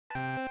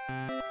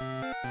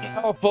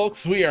Oh,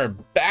 folks, we are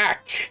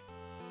back.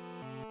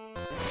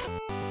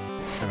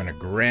 Having a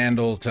grand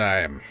old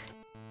time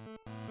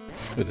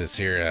with this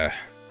here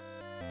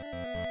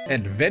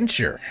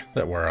adventure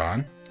that we're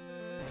on,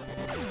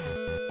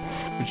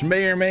 which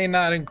may or may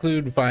not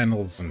include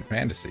finals and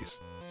fantasies.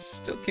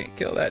 Still can't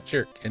kill that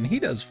jerk, and he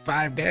does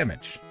 5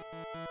 damage.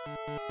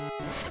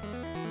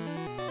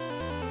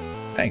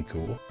 Ain't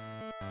cool.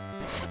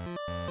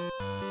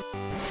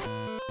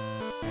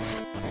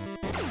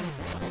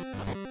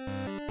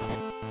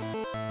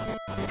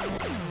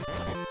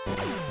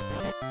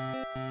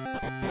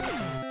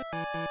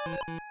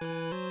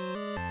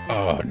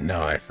 Oh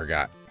no, I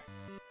forgot.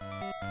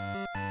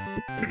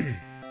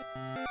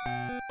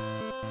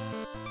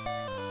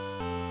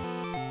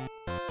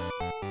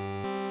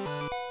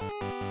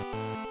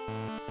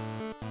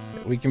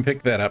 We can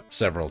pick that up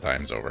several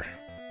times over.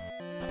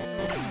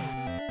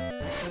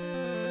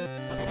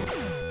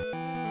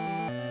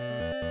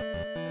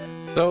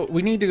 So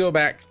we need to go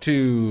back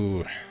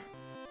to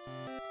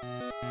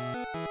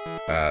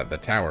the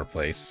tower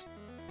place,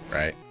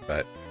 right?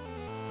 But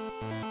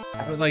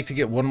I would like to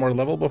get one more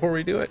level before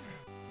we do it,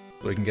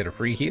 so we can get a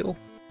free heal.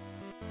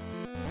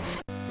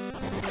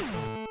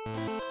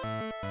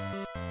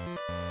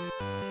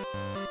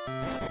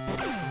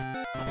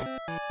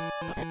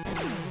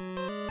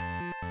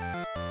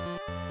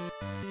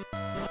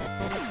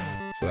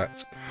 So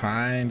that's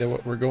kind of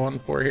what we're going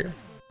for here.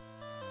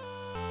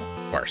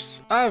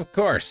 Of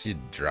course,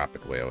 you'd drop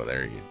it way over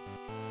there. You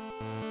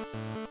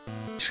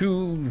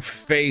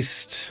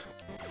two-faced,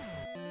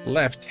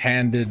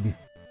 left-handed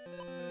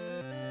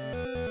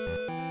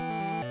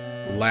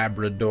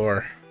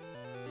Labrador.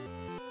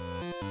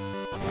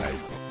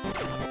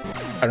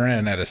 I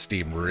ran out of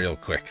steam real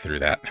quick through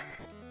that.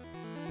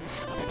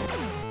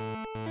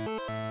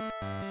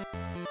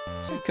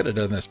 So I could have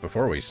done this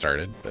before we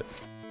started, but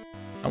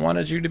I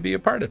wanted you to be a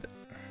part of it.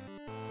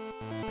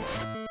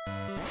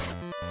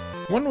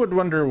 One would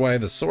wonder why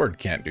the sword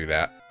can't do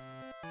that.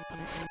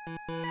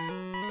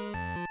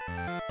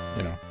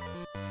 You know.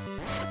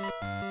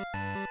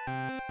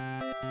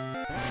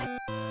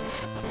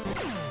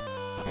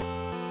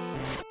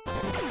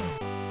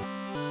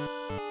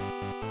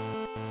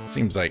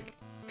 Seems like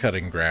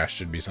cutting grass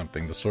should be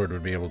something the sword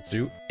would be able to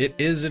do. It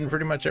is in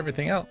pretty much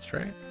everything else,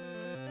 right?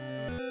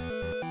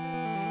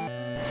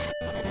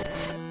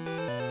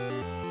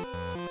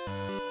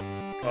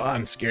 Come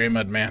on, scary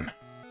mud man.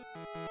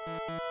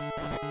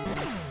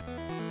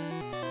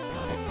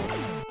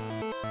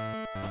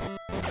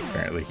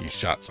 Apparently he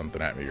shot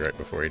something at me right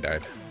before he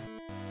died.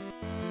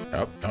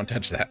 Oh, don't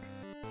touch that.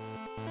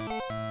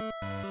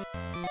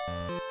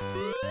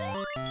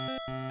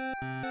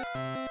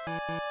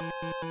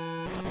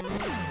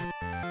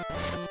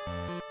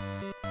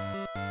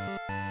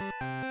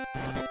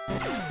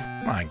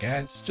 Come on,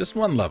 guys. Just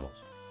one level.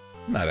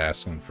 I'm not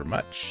asking for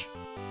much.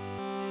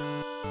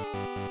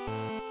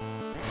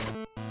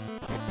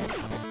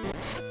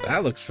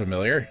 That looks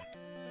familiar.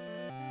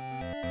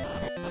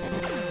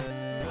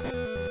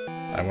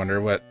 I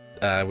wonder what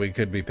we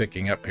could be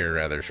picking up here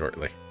rather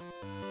shortly.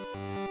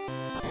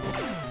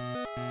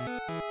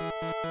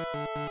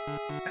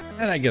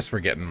 And I guess we're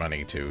getting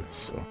money too,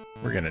 so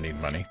we're gonna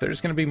need money.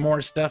 There's gonna be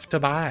more stuff to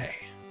buy.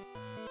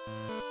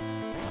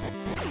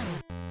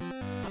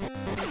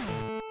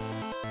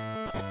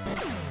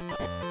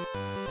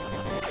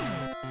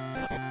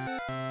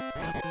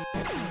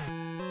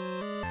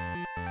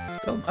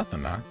 Still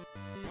nothing, huh?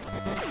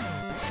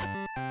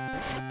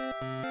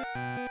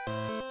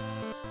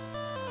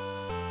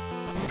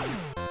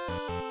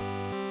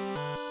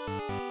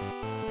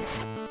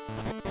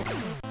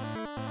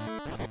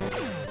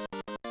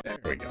 There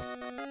we go.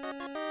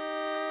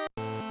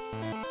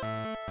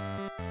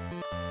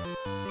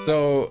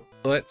 So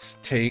let's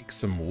take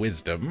some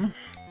wisdom,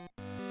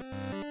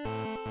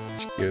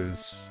 which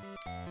gives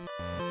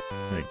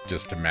like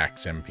just a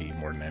max MP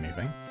more than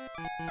anything.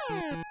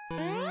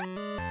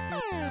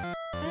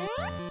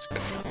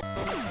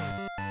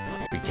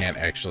 We can't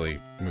actually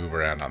move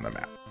around on the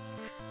map.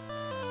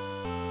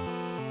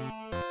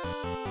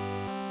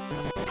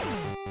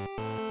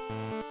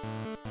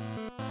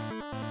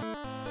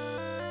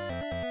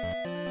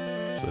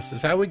 So this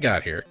is how we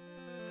got here.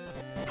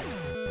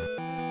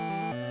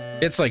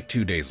 It's like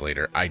 2 days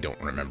later. I don't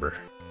remember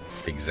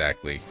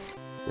exactly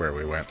where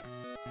we went.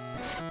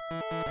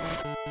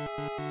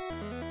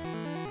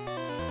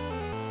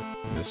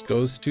 This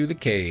goes to the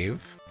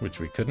cave, which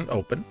we couldn't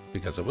open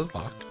because it was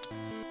locked.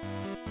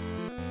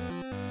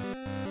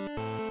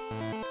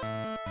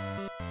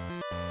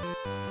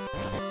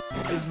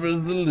 This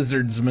was the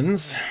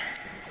lizardsman's.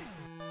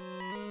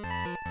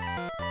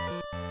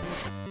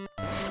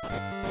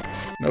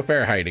 No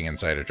fair hiding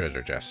inside a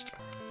treasure chest.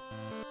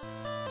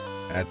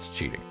 That's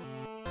cheating.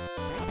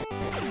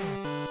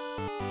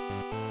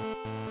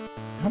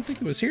 I don't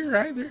think it was here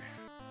either.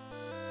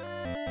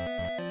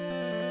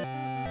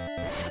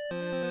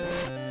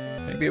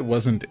 Maybe it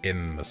wasn't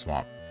in the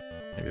swamp.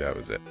 Maybe that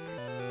was it.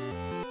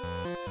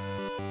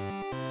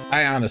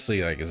 I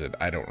honestly, like I said,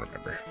 I don't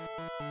remember.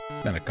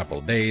 It's been a couple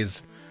of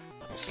days.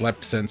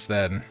 Slept since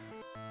then.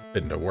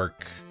 been to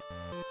work.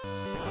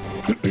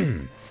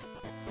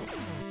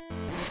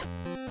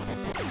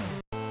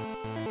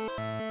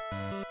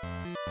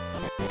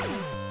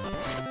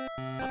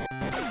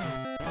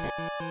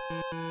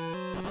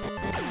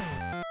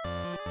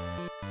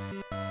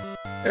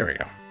 There we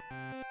go.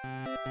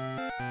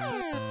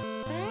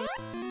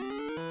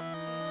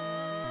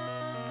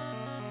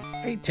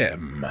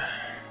 Item.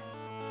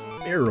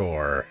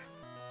 Mirror.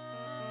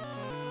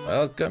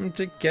 Welcome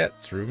to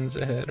Ket's. Rooms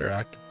ahead are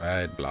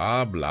occupied.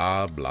 Blah,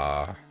 blah,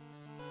 blah.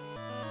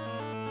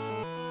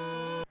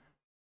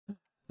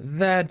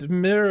 That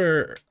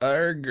mirror.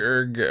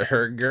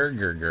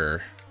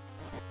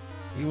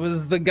 He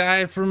was the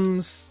guy from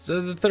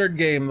the third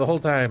game the whole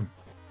time.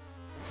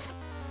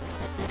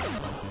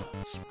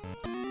 It's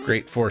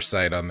great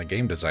foresight on the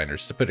game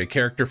designers to put a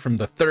character from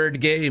the third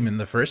game in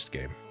the first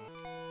game.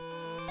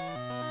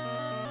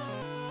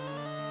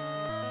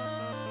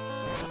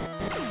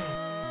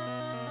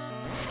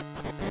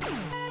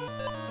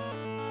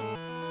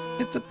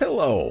 It's a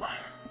pillow.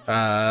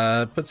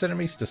 Puts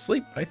enemies to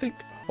sleep, I think.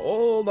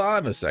 Hold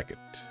on a second.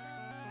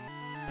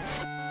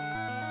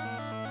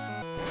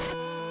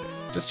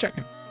 Just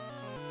checking.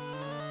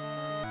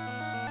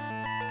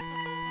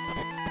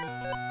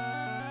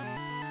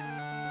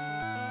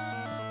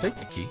 Take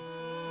the key.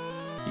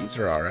 Keys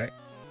are all right.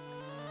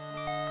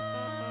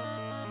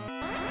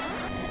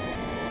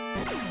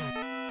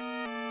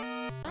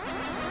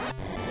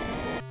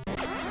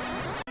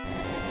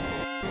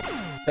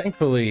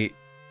 Thankfully,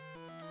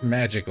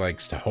 magic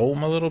likes to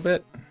home a little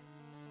bit.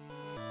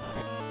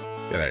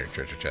 Get out of your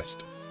treasure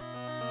chest.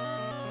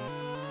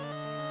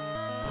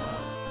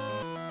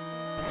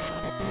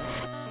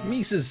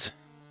 Mises.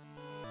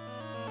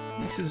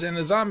 Mises and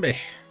a zombie.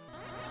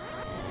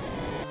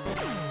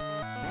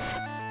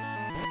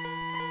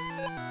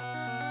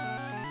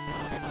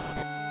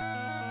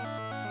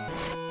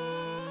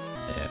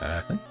 Yeah,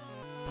 I think.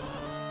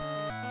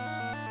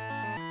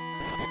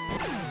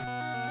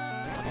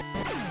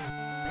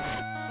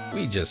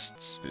 We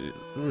just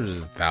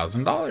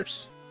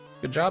 $1,000.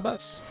 Good job,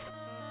 us.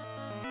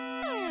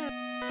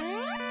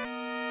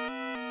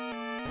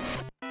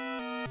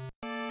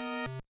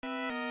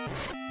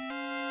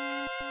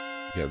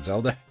 You got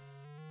Zelda?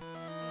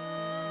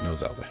 No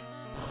Zelda.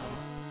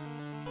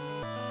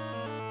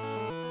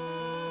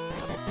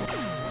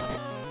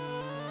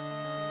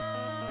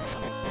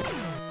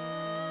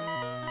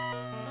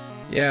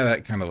 Yeah,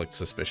 that kind of looked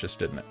suspicious,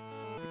 didn't it?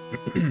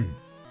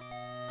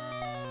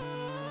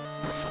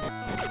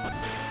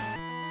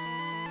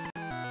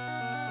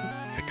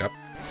 Pick up.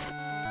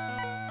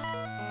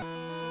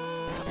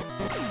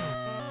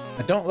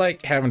 I don't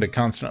like having to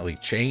constantly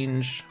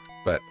change,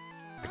 but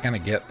I kind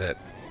of get that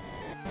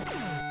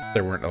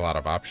there weren't a lot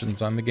of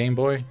options on the Game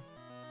Boy.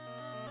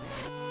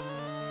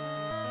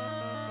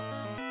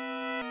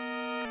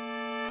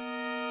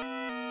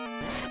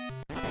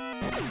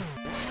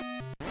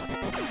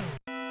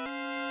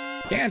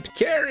 Can't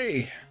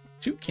carry!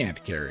 2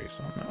 can't carries,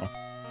 oh no.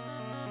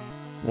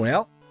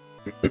 Well,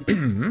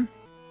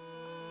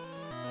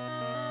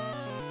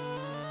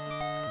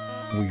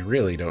 we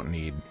really don't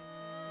need,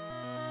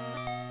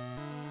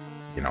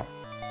 you know,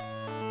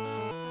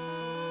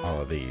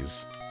 all of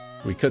these.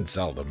 We could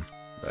sell them,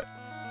 but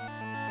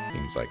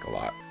seems like a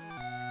lot.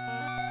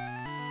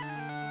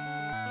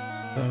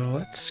 So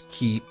let's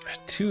keep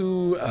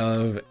 2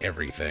 of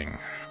everything.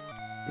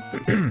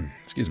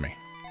 Excuse me.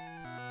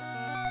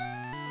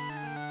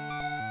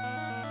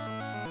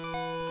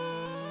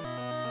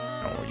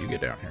 Oh, you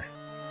get down here.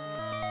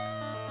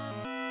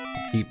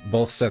 Keep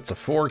both sets of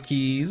 4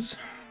 keys.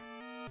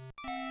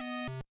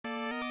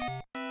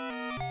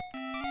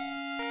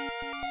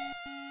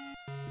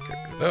 Get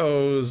rid of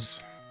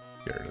those.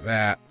 Get rid of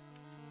that.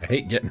 I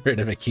hate getting rid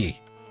of a key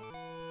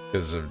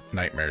because of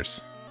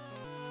nightmares.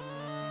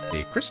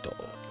 A crystal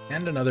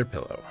and another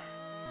pillow.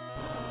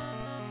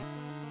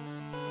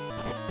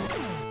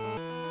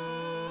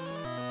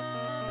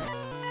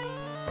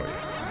 Oh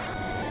yeah.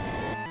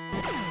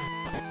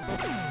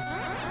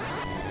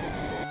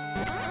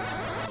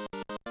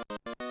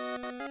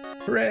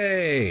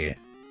 Hooray!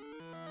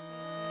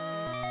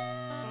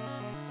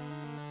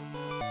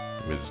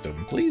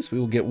 Wisdom, please. We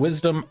will get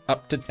wisdom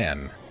up to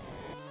 10.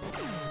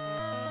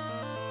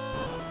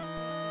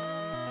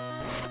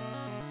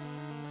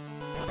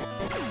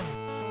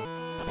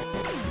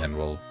 Then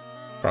we'll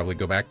probably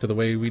go back to the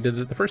way we did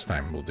it the first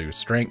time. We'll do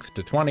strength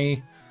to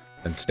 20,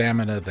 then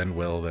stamina, then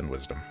will, then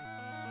wisdom.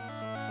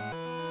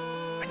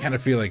 I kind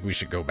of feel like we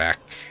should go back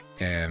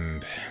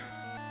and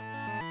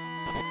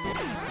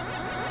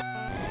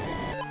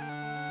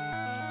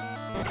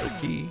the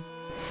key.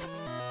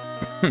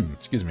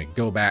 Excuse me,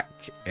 go back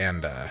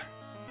and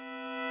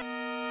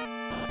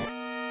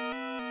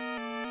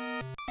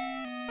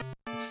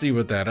see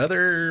what that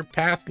other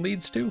path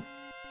leads to.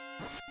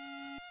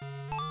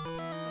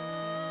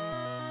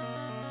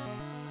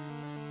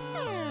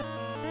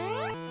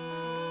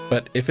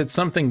 But if it's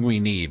something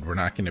we need, we're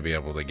not going to be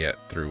able to get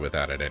through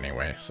without it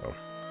anyway, so.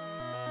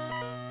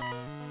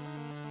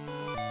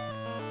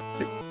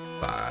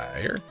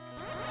 Fire.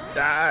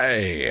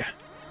 Die!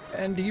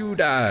 And you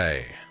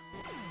die!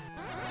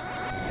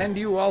 And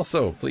you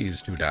also,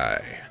 please to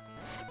die.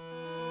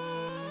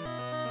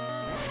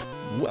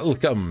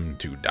 Welcome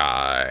to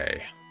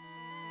die.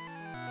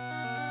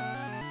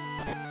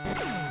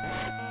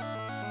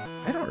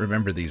 I don't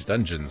remember these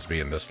dungeons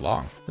being this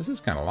long. This is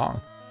kind of long.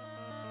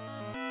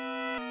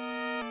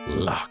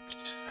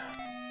 Locked.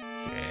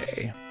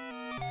 Okay.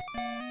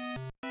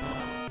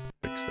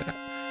 Fix that.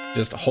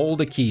 Just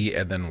hold a key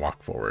and then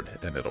walk forward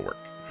and it'll work.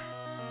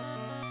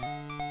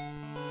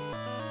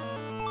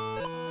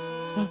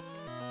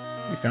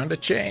 We found a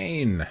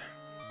chain.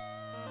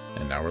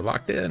 And now we're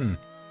locked in.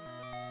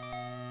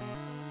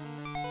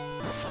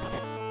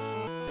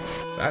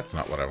 That's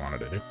not what I wanted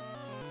to do.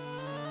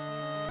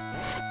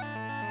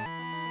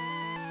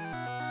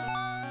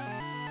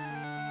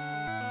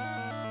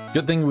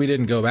 Good thing we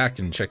didn't go back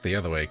and check the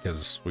other way,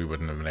 because we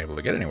wouldn't have been able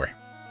to get anywhere.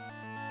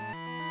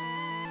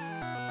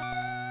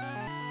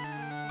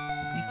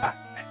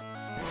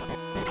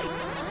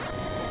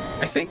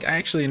 I think I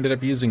actually ended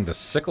up using the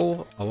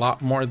sickle a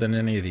lot more than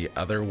any of the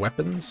other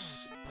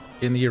weapons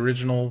in the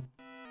original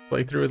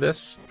playthrough of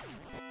this.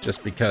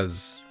 Just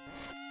because,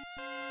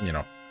 you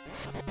know,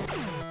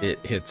 it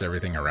hits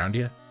everything around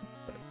you.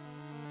 But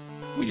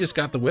we just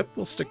got the whip.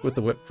 We'll stick with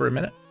the whip for a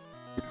minute.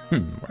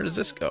 Where does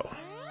this go?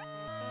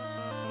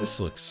 This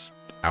looks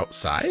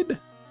outside?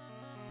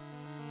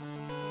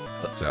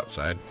 Looks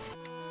outside.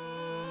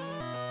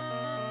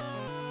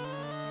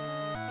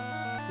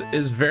 It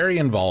is very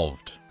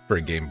involved for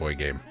a Game Boy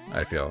game,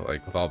 I feel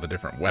like, with all the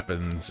different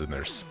weapons and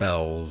their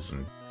spells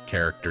and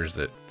characters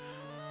that,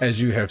 as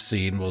you have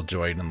seen, will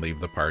join and leave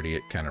the party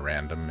at kind of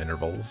random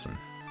intervals. And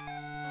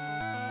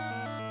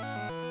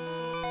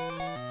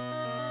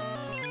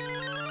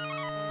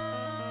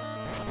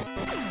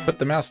put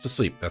the mouse to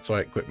sleep, that's why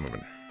it quit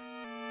moving.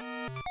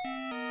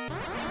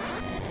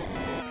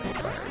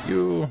 Fire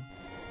you.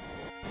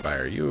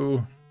 Fire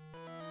you.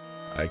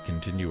 I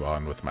continue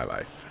on with my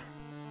life.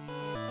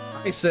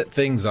 I set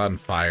things on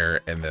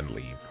fire and then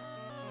leave.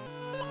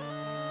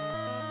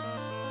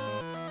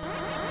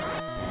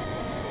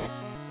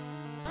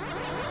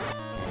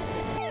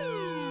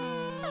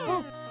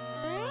 Oh.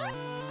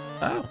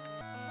 Oh.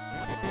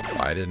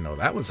 Well, I didn't know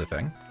that was a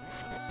thing.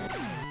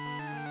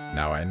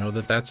 Now I know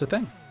that that's a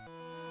thing.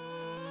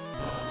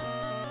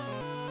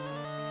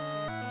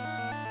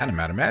 And I'm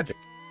out of magic.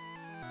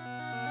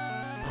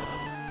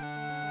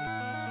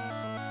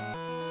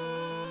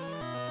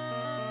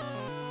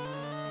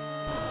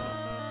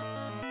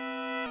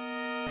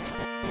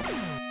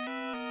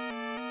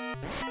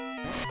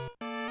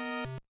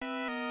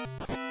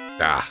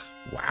 Ah,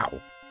 wow.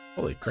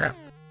 Holy crap.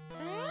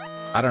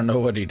 I don't know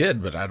what he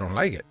did, but I don't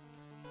like it.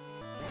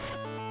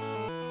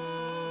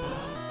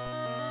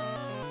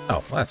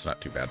 Oh, well, that's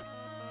not too bad.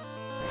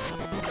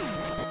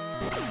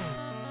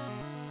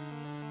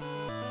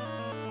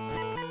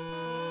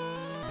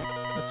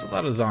 That's a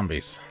lot of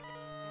zombies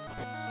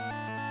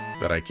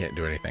that I can't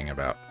do anything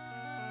about.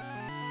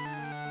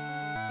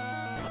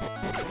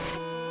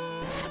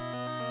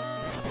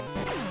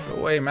 Go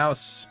away,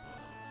 mouse.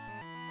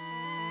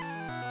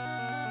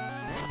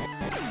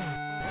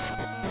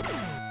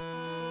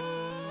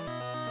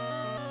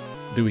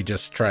 Do we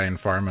just try and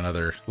farm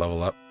another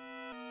level up?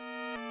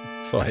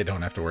 So I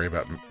don't have to worry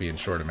about being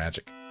short of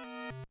magic.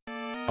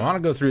 I want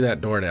to go through that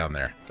door down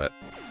there, but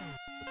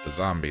with the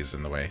zombies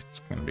in the way, it's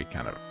going to be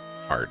kind of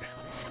hard.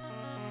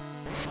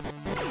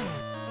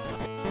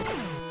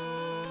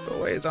 Go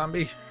away,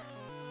 zombie.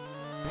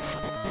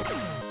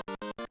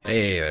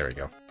 Hey, there we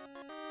go.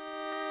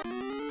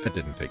 That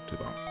didn't take too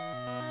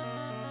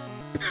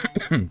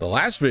long. The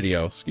last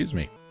video, excuse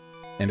me,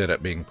 ended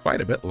up being quite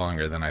a bit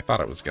longer than I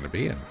thought it was going to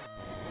be, and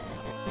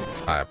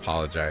I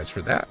apologize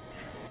for that.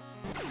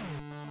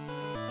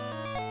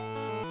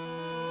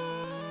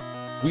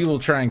 We will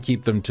try and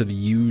keep them to the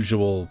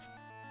usual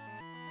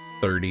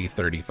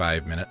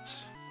 30-35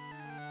 minutes.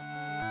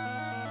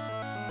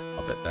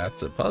 I'll bet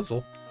that's a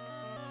puzzle.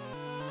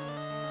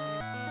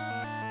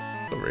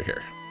 It's over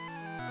here.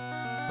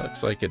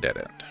 Looks like a dead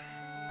end.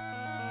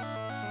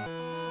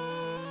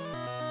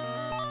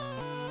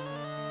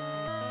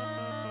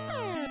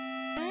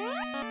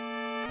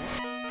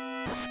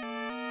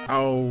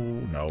 Oh,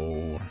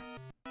 no.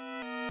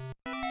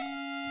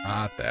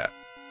 Not that.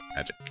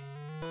 Magic.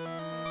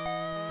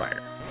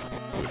 Fire.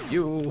 With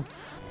you.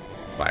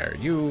 Fire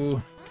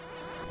you.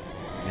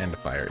 And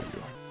fire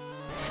you.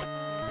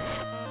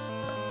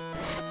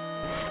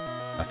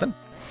 Nothing.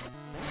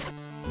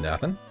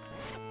 Nothing.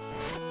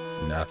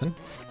 Nothing.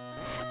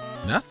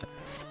 Nothing.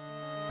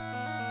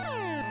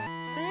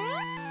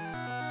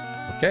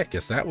 Okay,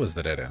 guess that was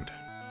the dead end.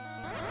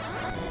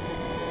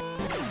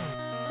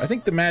 I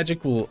think the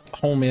magic will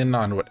home in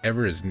on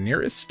whatever is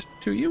nearest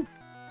to you.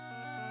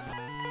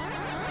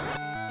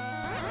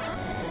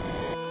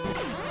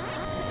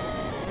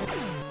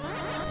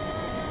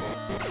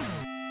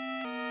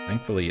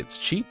 Thankfully, it's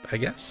cheap, I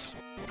guess.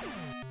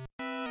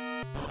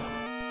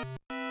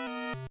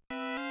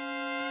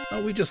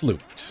 Oh, we just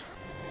looped.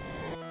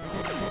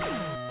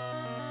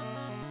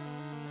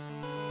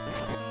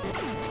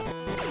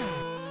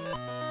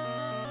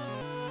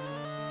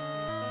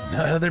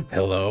 Another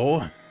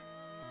pillow.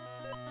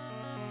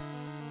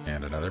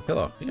 And another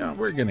pillow. Yeah,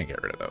 we're gonna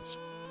get rid of those.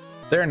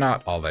 They're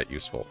not all that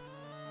useful.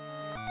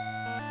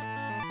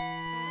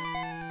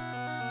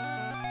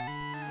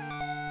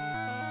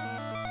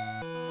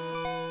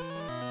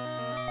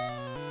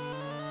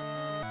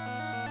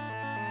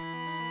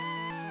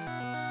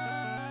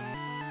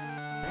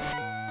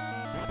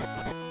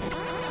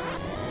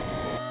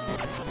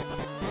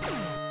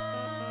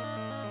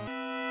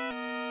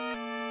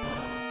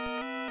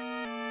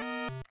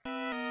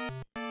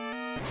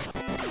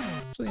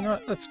 So, you know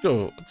what?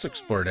 Let's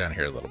explore down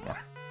here a little more.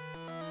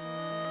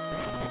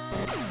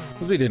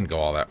 Because we didn't go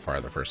all that far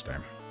the first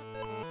time.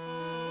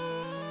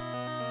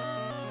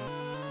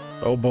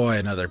 Oh boy,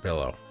 another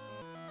pillow.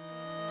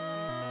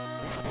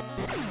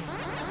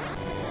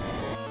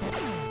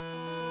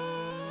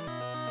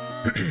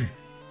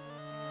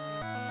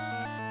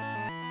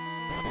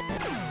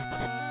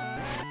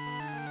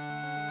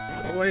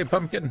 Go away,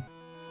 pumpkin.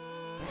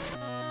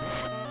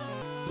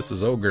 If this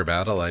is ogre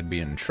battle, I'd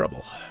be in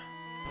trouble.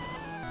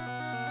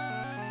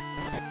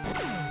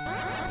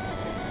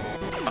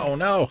 Oh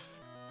no!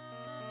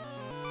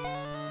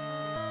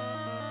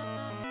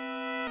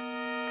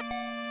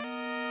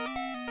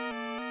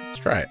 Let's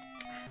try it.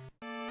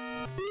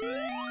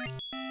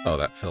 Oh,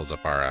 that fills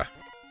up our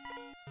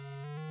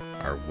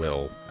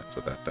will. That's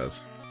what that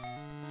does.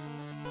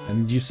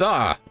 And you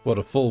saw what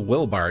a full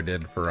will bar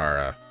did for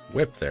our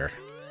whip there.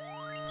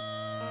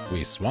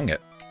 We swung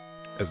it,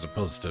 as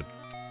opposed to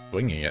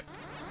swinging it.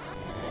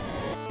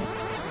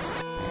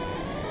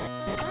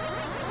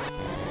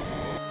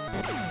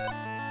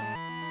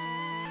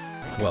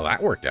 Well,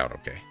 that worked out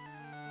okay.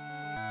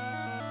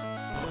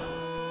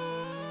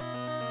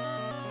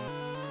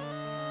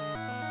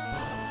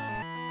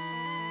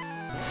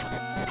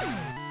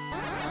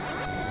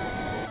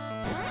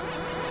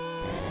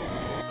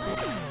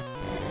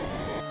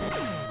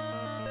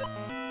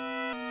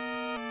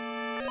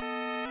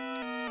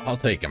 I'll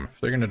take them. If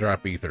they're gonna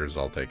drop ethers,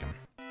 I'll take them.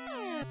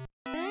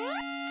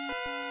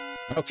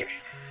 Okay.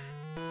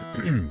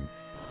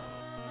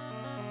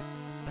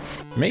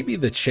 Maybe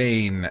the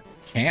chain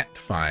can't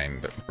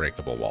find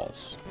breakable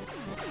walls.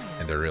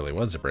 And there really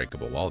was a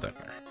breakable wall down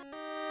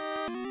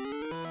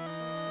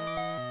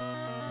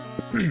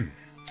there.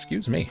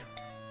 Excuse me.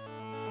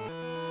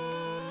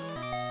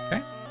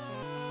 Okay.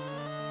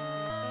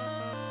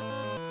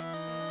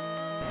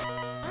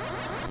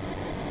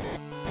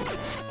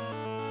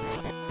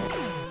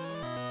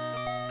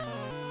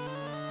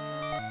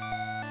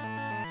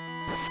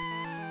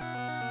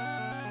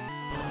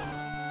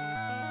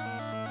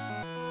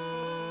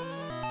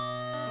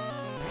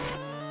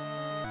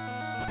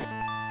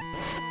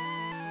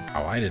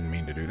 Oh, I didn't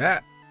mean to do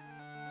that.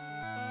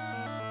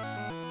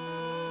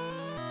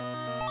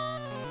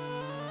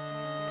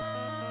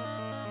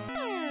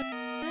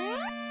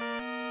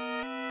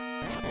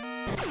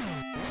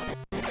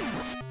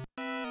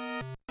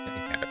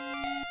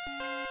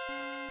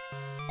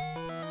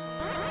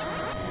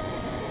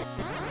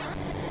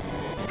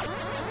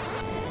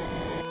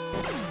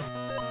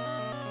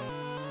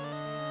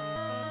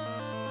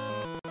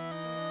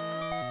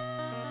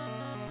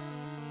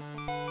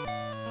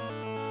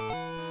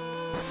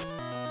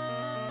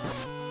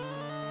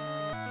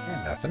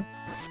 Nothing.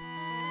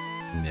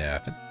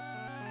 Nothing.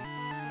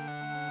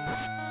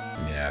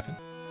 Nothing.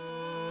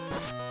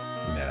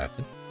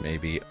 Nothing.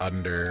 Maybe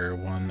under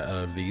one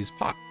of these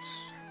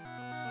pots.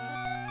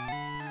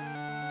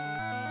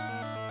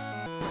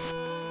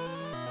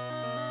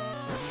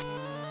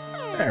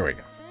 There we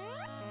go.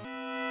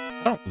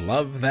 I don't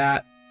love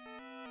that.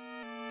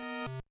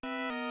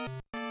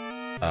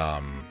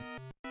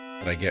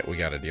 But I get we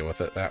gotta deal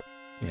with it. That,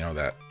 you know,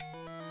 that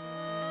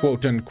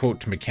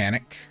quote-unquote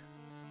mechanic.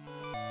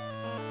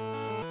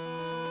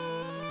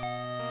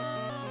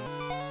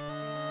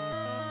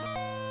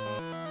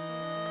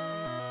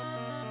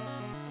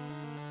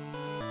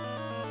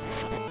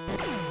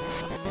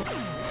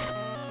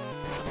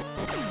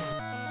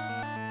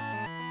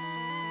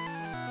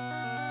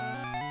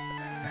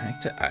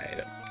 To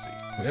items.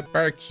 Equip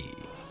our key.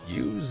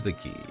 Use the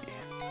key.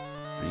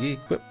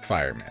 Re-equip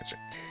fire magic.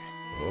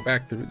 Go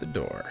back through the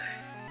door.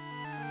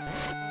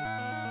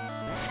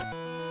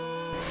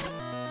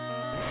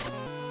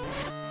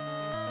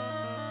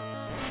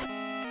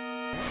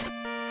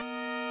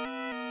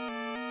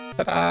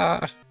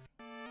 Ta-da!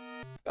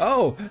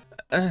 Oh!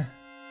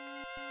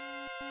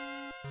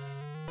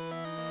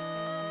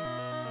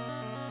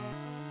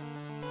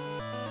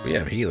 We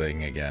have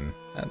healing again.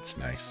 That's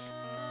nice.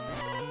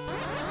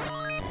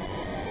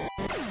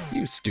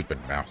 You stupid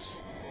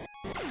mouse.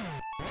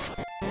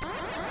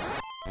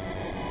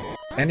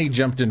 And he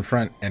jumped in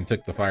front and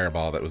took the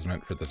fireball that was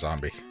meant for the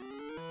zombie.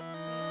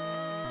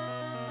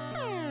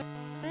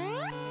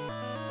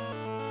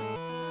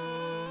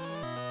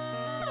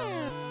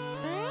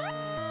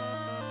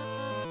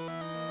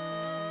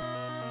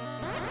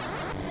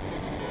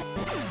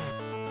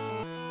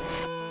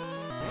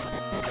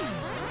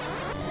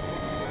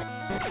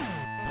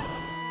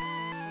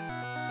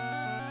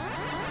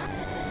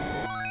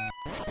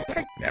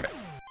 Heck, damn it.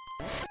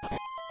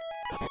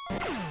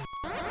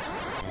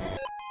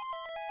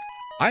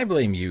 I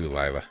blame you,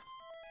 Lila.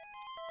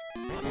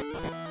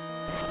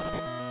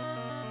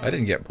 I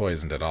didn't get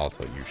poisoned at all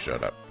till you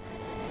showed up.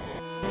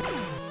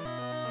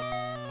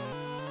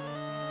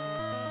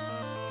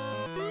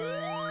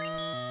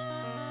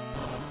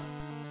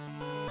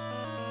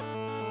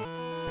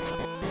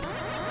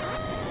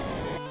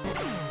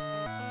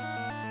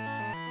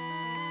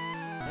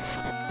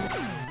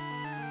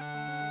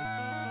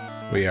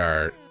 We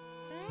are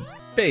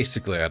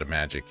basically out of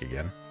magic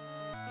again.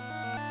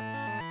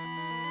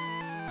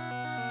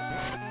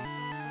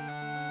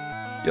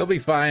 You'll be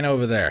fine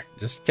over there.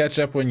 Just catch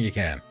up when you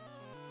can.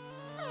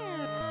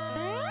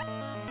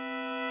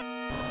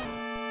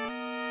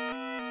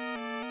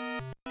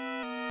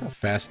 How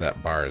fast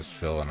that bar is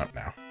filling up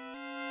now.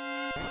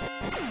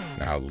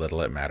 How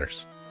little it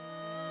matters.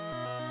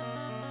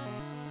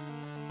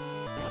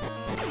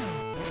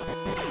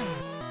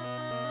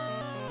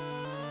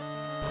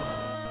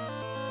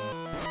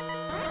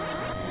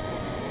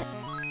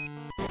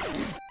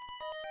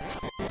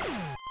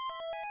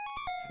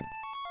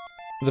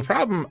 The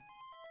problem,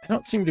 I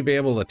don't seem to be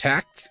able to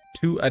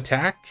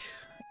attack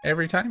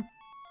every time.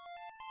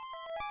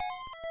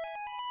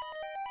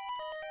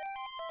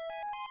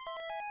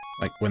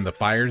 Like when the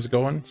fire's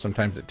going,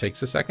 sometimes it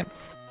takes a second.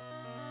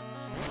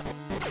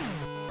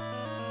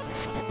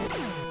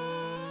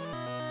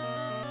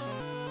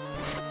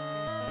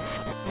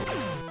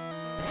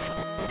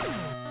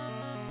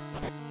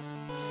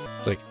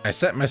 It's like I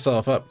set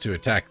myself up to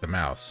attack the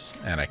mouse,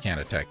 and I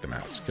can't attack the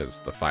mouse because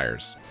the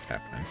fire's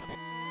happening.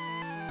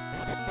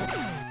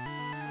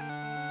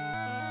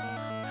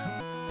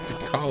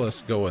 The call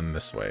us going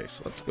this way,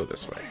 so let's go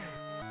this way.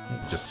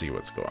 Just see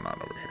what's going on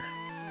over here.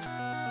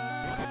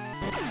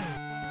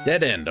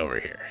 Dead end over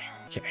here.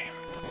 Okay.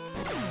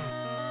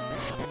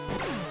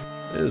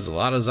 There's a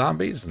lot of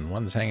zombies, and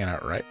one's hanging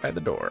out right by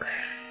the door.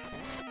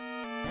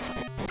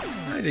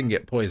 I didn't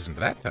get poisoned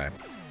that time.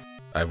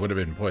 I would have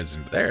been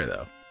poisoned there,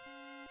 though.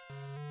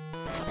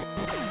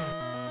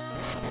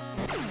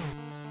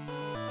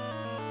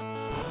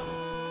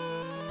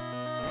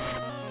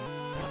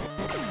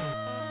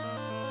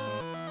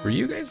 Were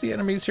you guys the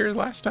enemies here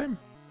last time?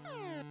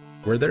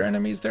 Were there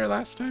enemies there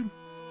last time?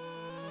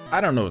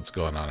 I don't know what's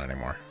going on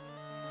anymore.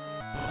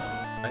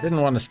 I didn't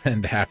want to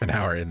spend half an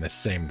hour in this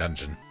same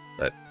dungeon,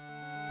 but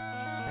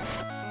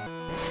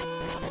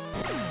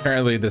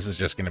apparently this is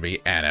just going to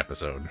be an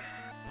episode.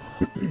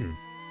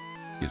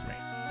 Excuse me.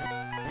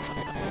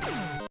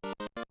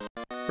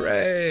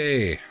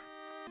 Hooray!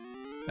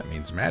 That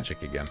means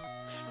magic again.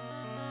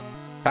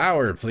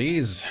 Power,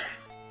 please.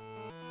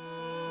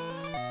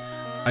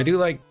 I do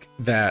like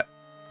that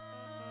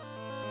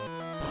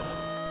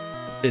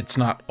it's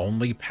not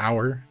only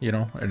power, you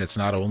know, and it's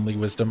not only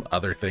wisdom.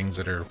 Other things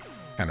that are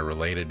kind of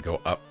related go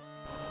up.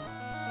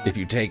 If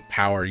you take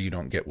power, you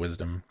don't get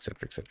wisdom,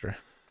 etc., etc.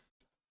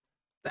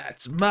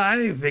 That's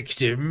my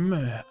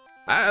victim.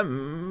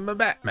 I'm a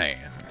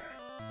Batman.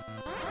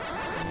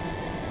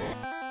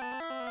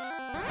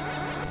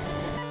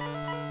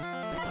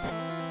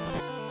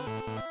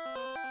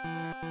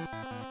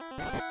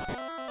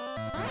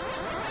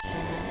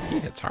 He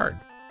hits hard.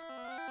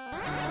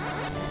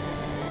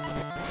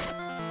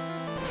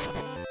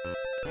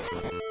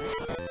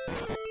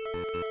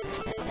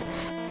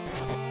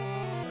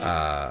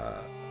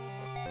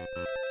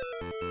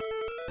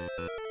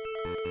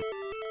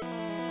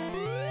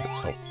 Let's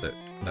hope that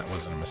that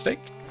wasn't a mistake.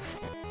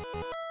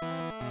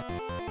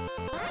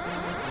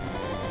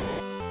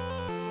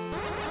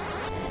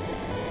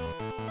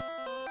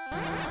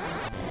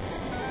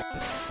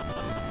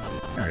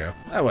 There we go.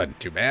 That wasn't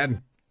too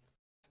bad.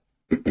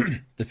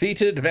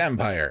 Defeated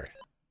vampire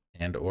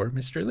and or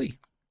Mr. Lee.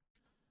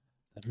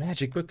 The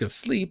magic book of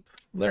sleep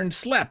learned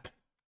slep.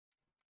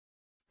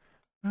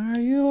 Are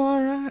you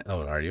alright?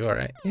 Oh, are you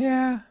alright?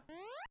 Yeah.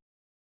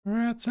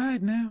 We're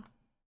outside now.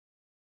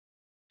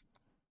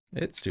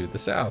 It's to the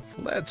south.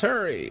 Let's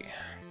hurry.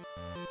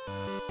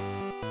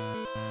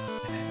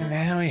 And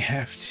now we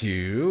have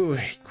to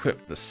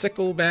equip the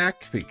sickle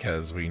back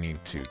because we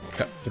need to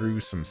cut through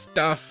some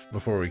stuff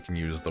before we can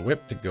use the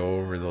whip to go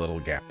over the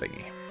little gap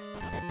thingy.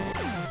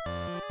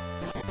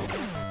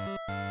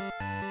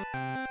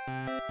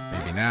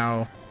 Maybe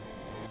now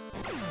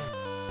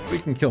we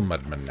can kill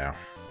Mudman now.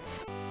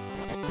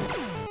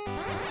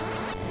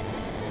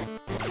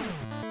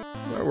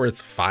 We're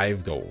worth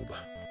 5 gold.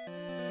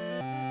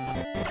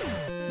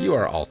 You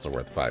are also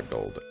worth 5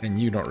 gold, and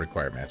you don't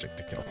require magic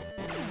to kill.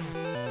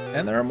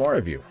 And there are more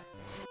of you.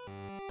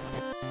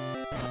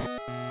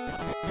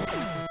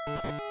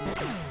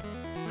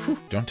 Whew,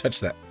 don't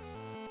touch that.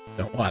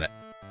 Don't want it.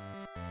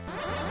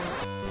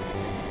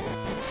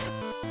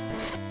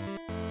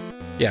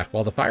 Yeah,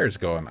 while the fire's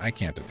going, I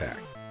can't attack.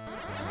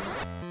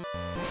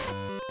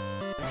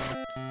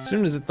 As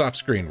soon as it's off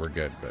screen, we're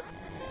good, but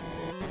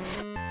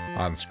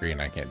on screen,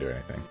 I can't do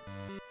anything.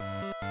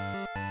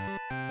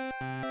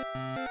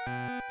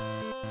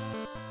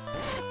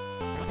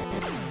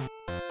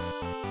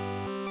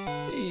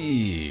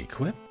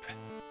 Equip.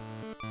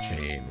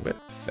 Chain whip,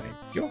 thank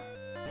you.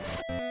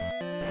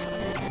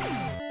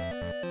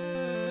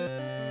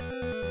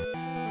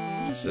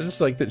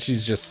 Just like that,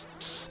 she's just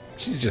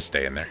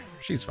staying there.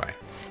 She's fine.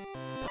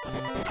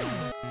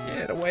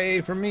 Get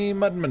away from me,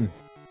 Mudman.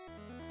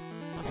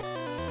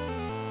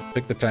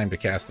 Took the time to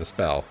cast the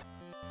spell,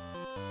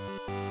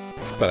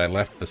 but I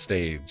left the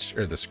stage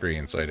or the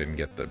screen, so I didn't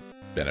get the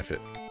benefit,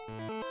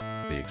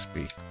 the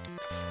XP.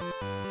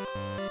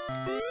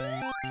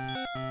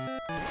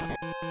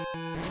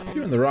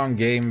 You in the wrong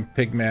game,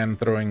 Pigman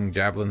throwing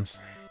javelins.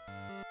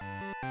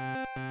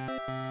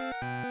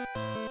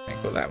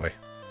 Can't go that way.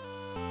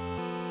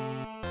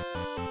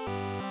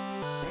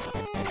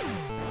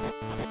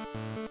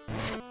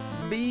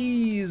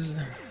 Bees!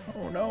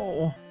 Oh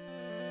no.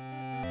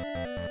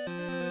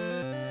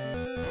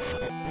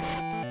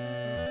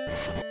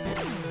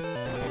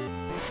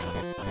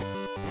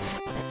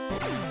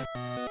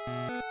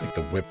 I think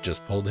the whip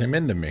just pulled him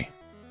into me.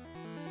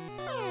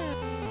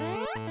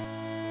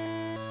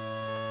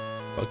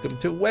 Welcome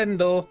to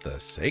Wendell, the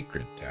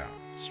Sacred Town.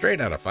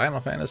 Straight out of Final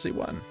Fantasy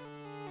I.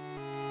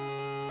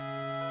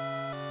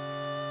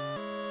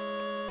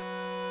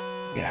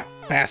 Yeah,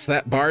 past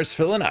that bar's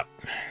filling up.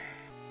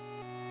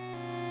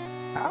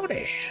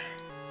 Howdy.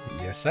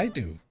 Yes, I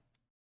do.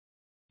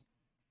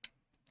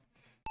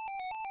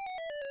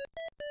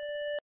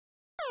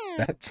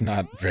 That's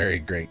not very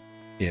great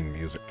in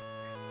music.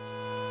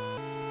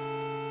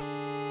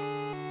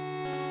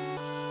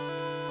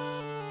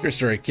 Your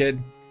story,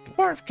 kid. The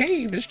Dwarf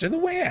Cave is to the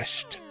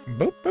west.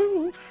 Boop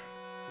boop.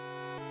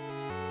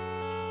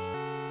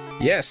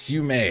 Yes,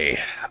 you may.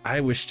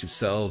 I wish to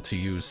sell to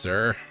you,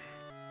 sir.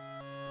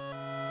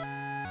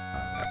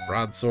 That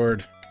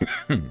broadsword.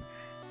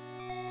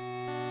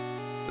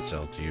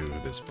 Sell to you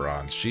this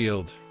bronze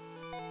shield.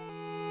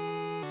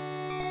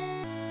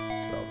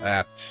 Sell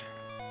that.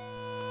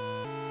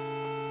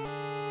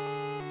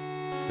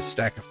 The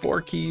stack of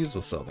 4 keys,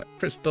 we'll sell that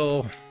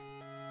crystal.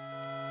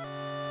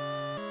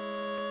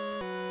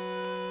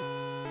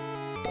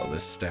 Sell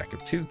this stack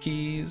of 2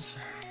 keys.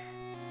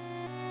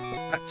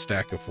 Sell that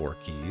stack of 4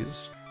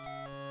 keys.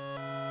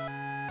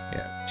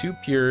 Yeah, 2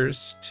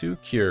 pures, 2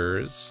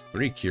 cures,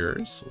 3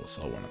 cures, so we'll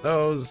sell one of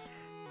those.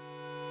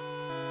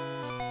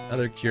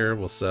 Another cure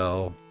we'll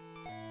sell.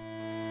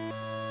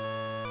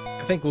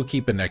 I think we'll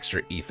keep an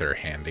extra ether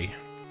handy.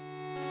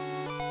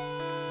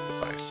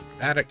 We'll buy some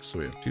attics, so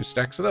we have 2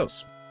 stacks of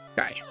those.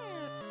 Okay.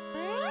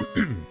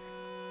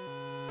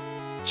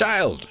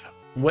 Child,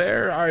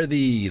 where are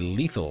the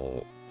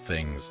lethal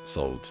things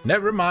sold?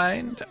 Never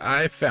mind,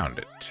 I found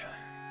it.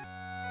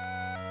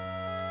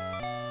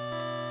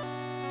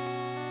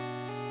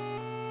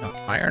 Now,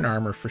 iron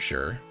armor for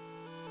sure.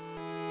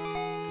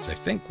 Because I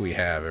think we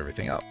have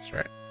everything else,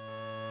 right?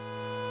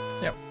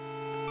 Yep.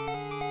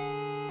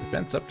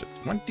 Defense up to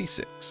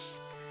 26.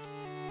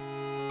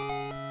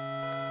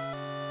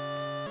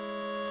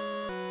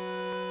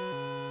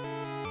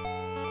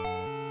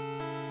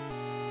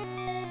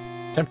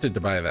 Tempted to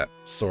buy that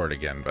sword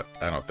again, but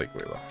I don't think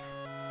we will.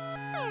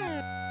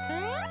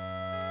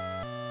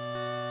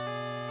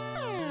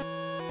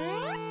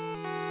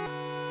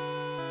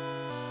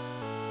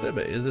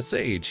 Sibba is a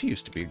sage. He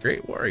used to be a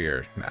great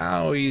warrior.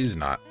 Now he's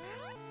not.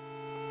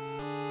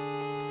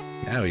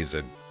 Now he's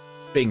a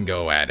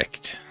bingo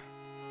addict.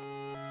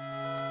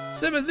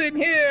 Sibba's in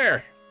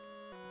here!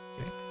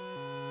 Okay.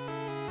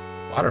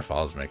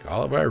 Waterfalls make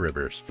all of our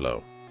rivers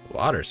flow.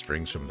 Water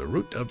springs from the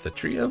root of the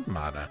tree of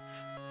mana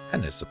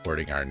and is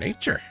supporting our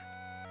nature.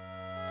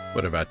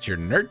 What about your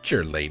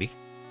nurture, lady?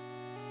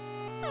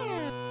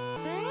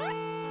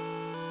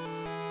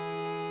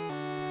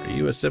 Are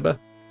you a Sibba?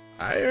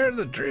 I hear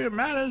the tree of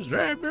mana is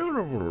very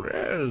beautiful.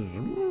 Yes.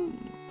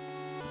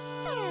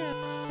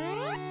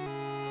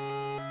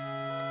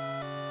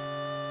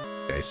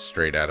 Okay,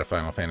 straight out of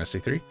Final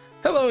Fantasy III.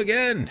 Hello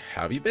again!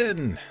 How have you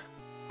been?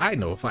 I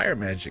know fire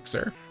magic,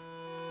 sir.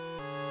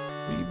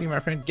 Will you be my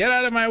friend? Get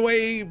out of my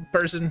way,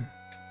 person!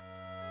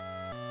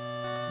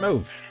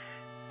 Move.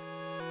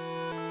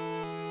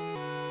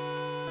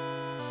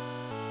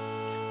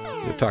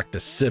 We'll talk to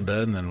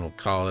Sibba and then we'll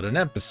call it an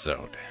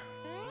episode.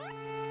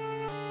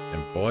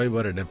 And boy,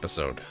 what an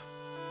episode.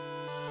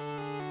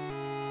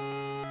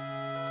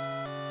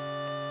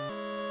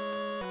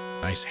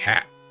 Nice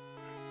hat.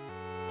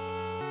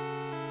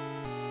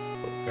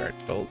 Bogart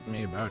told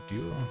me about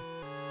you.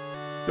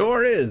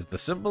 Door is the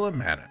symbol of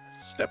mana.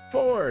 Step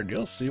forward,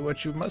 you'll see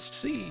what you must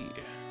see.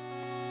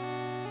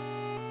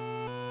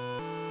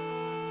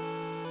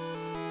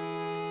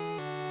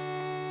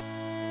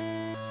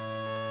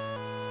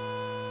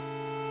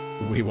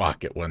 We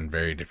walk at one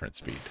very different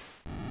speed.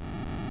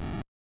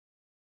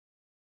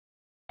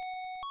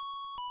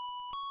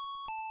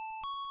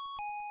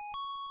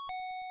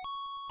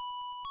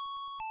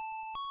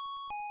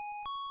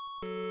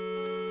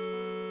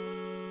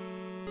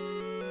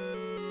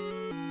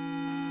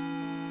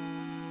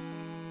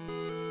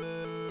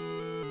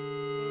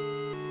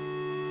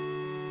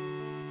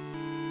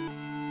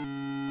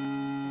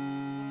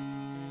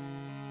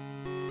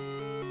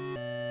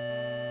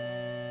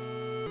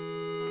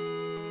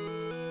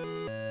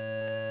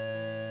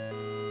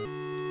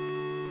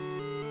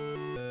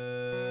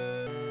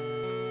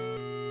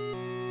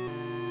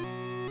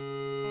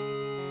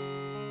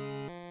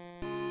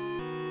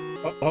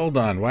 Oh, hold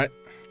on, what?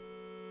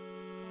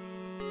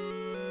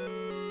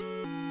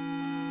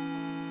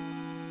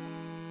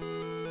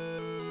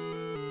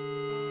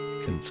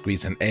 Can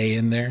squeeze an A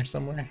in there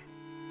somewhere?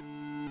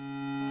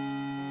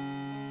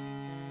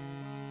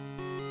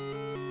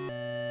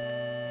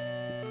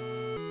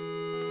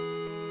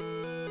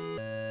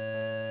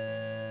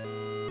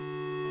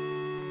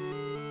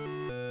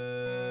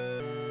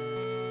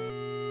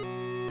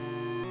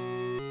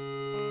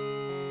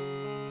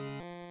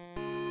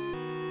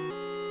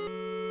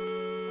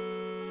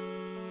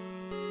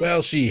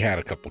 Well, she had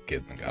a couple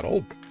kids and got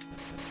old.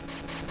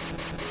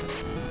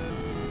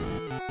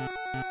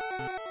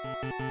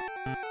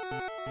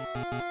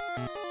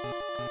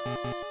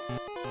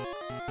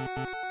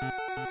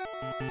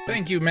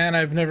 Thank you, man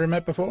I've never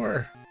met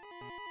before.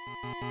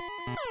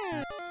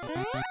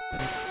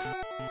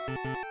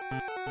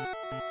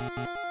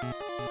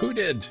 Who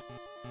did?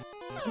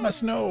 I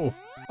must know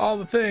all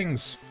the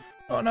things.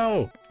 Oh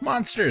no,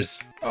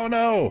 monsters. Oh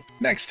no,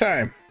 next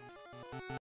time.